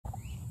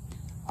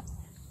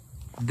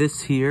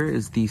This here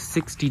is the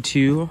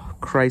 62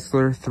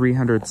 Chrysler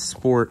 300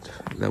 Sport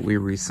that we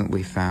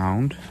recently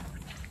found.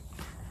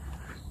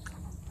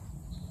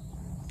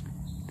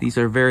 These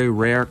are very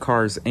rare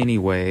cars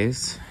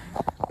anyways,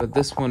 but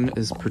this one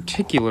is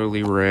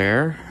particularly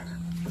rare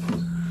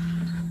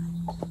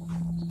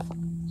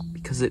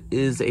because it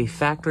is a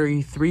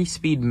factory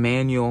 3-speed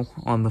manual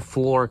on the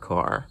floor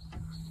car.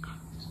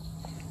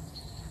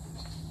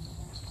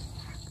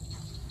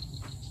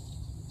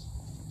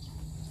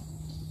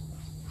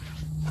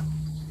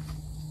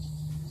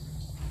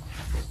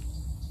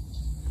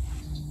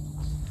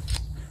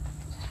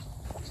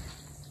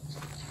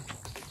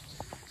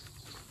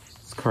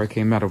 Car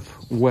came out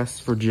of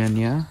West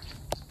Virginia.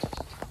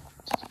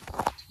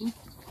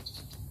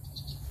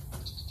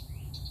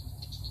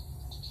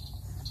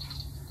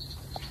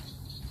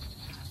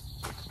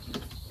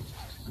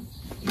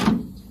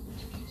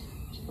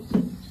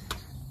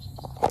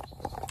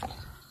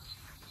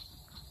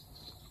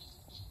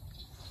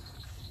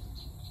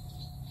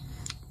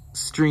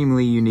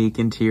 Extremely unique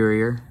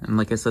interior, and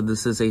like I said,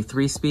 this is a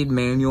 3-speed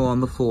manual on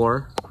the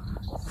floor.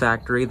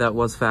 Factory, that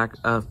was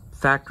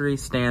factory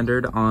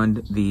standard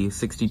on the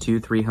 62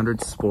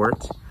 300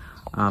 Sport.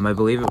 I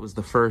believe it was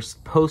the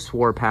first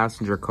post-war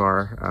passenger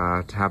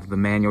car to have the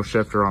manual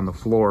shifter on the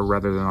floor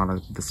rather than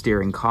on the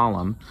steering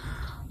column.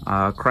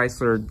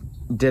 Chrysler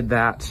did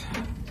that,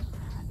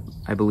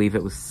 I believe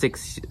it was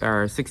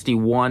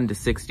 61 to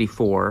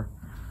 64,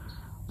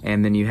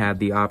 and then you had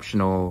the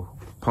optional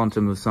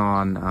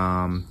Pont-à-Mousson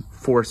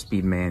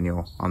 4-speed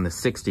manual on the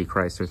 60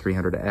 Chrysler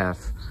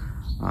 300F.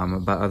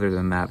 But other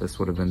than that, this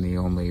would have been the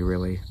only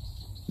really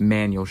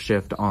manual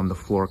shift on the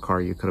floor car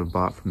you could have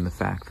bought from the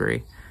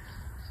factory.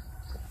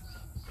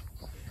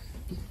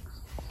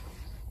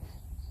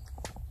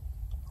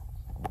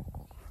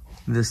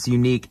 This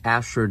unique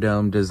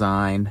Astrodome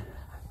design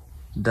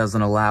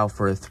doesn't allow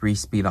for a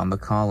 3-speed on the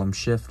column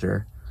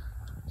shifter.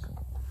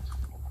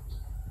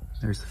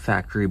 There's the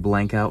factory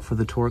blank out for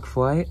the torque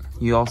flight.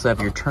 You also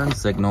have your turn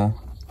signal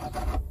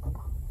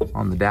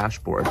on the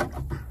dashboard.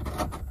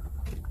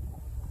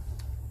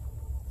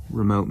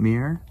 Remote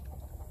mirror.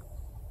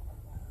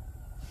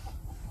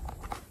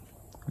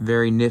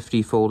 Very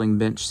nifty folding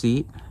bench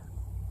seat.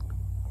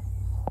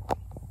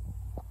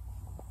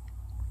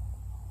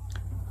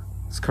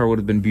 This car would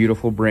have been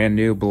beautiful, brand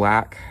new,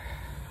 black,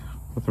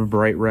 with a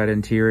bright red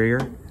interior.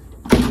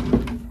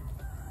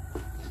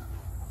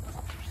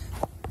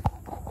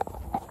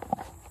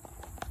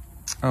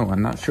 Oh,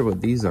 I'm not sure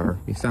what these are.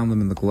 We found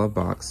them in the glove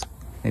box.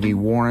 Maybe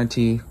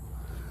warranty,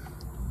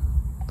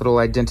 little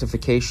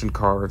identification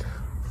card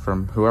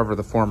from whoever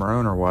the former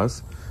owner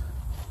was.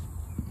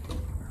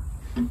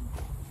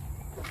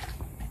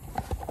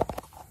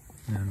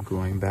 And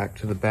going back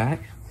to the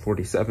back,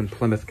 47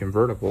 Plymouth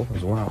convertible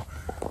as well.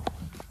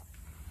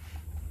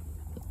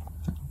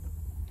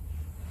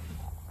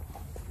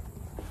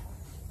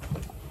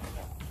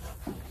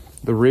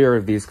 The rear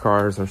of these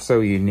cars are so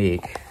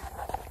unique.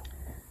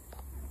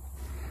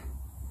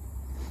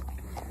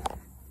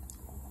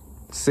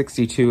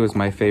 62 is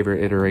my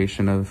favorite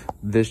iteration of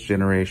this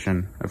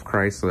generation of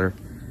Chrysler.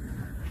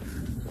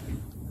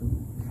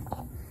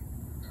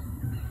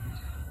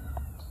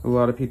 A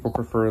lot of people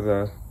prefer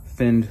the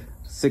finned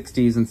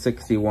 60s and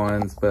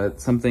 61s, but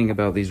something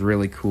about these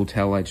really cool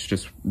taillights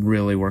just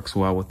really works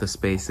well with the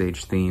space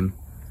age theme.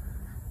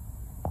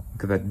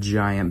 Look at that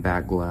giant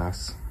back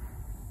glass.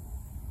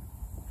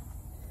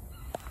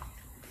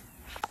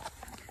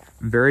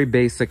 Very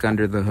basic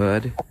under the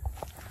hood.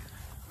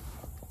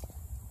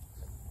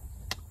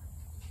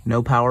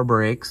 No power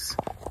brakes.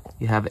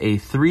 You have a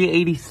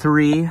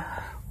 383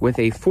 with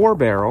a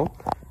 4-barrel.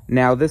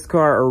 Now, this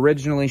car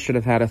originally should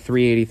have had a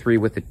 383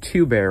 with a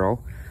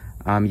 2-barrel.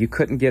 You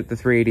couldn't get the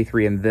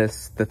 383 in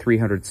this, the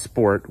 300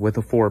 Sport, with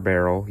a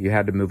 4-barrel. You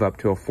had to move up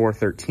to a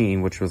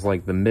 413, which was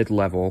like the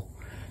mid-level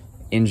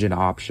engine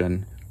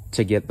option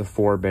to get the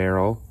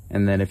 4-barrel.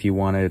 And then if you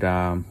wanted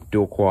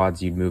dual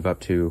quads, you'd move up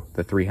to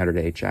the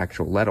 300H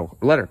actual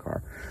letter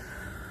car.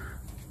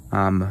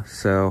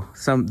 So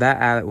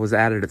that was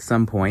added at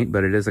some point,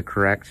 but it is a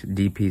correct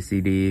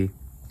DPCD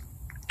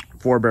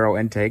 4-barrel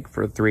intake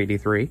for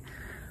 383.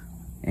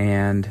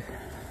 And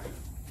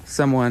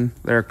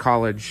there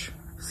are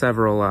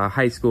several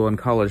high school and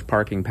college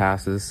parking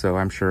passes, so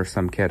I'm sure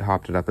some kid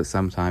hopped it up at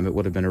some time. It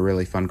would have been a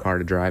really fun car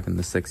to drive in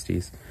the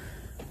 60s.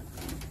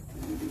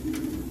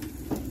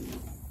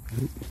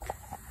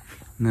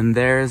 And then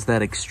there's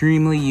that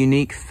extremely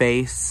unique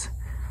face.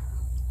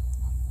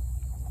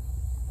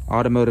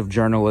 Automotive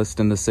journalists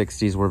in the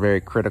 60s were very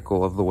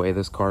critical of the way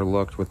this car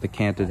looked with the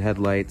canted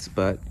headlights,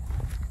 but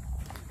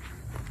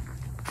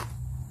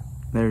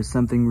there's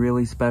something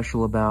really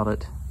special about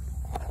it.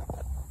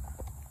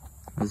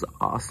 Those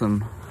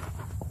awesome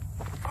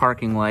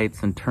parking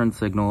lights and turn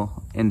signal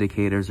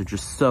indicators are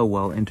just so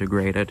well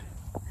integrated.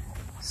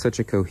 Such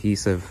a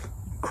cohesive,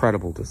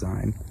 incredible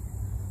design.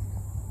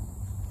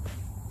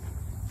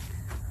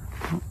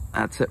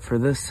 That's it for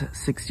this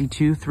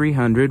 62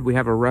 300. We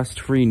have a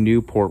rust-free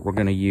Newport we're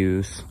going to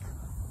use.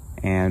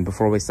 And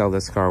before we sell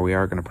this car, we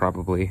are going to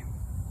probably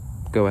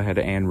go ahead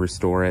and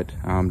restore it,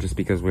 just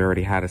because we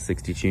already had a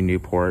 62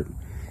 Newport,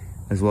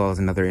 as well as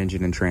another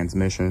engine and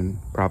transmission,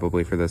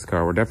 probably for this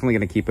car. We're definitely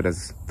going to keep it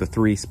as the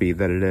 3-speed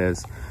that it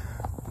is.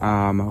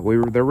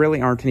 There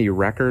really aren't any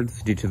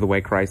records due to the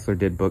way Chrysler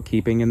did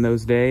bookkeeping in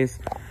those days,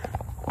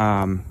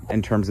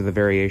 in terms of the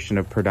variation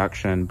of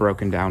production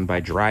broken down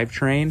by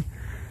drivetrain.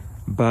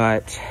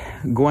 But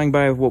going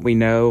by what we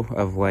know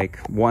of like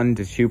 1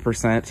 to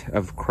 2%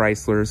 of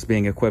Chryslers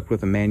being equipped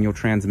with a manual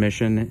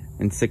transmission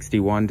in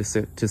 61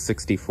 to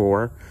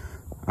 64,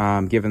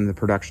 given the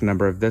production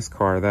number of this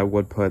car, that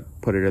would put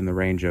it in the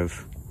range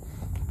of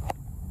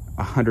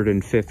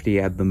 150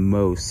 at the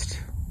most,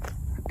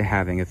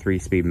 having a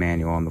 3-speed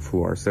manual on the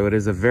floor. So it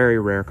is a very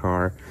rare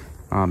car,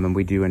 and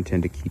we do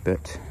intend to keep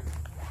it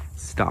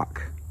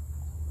stock.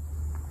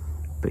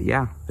 But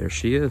yeah, there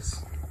she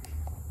is.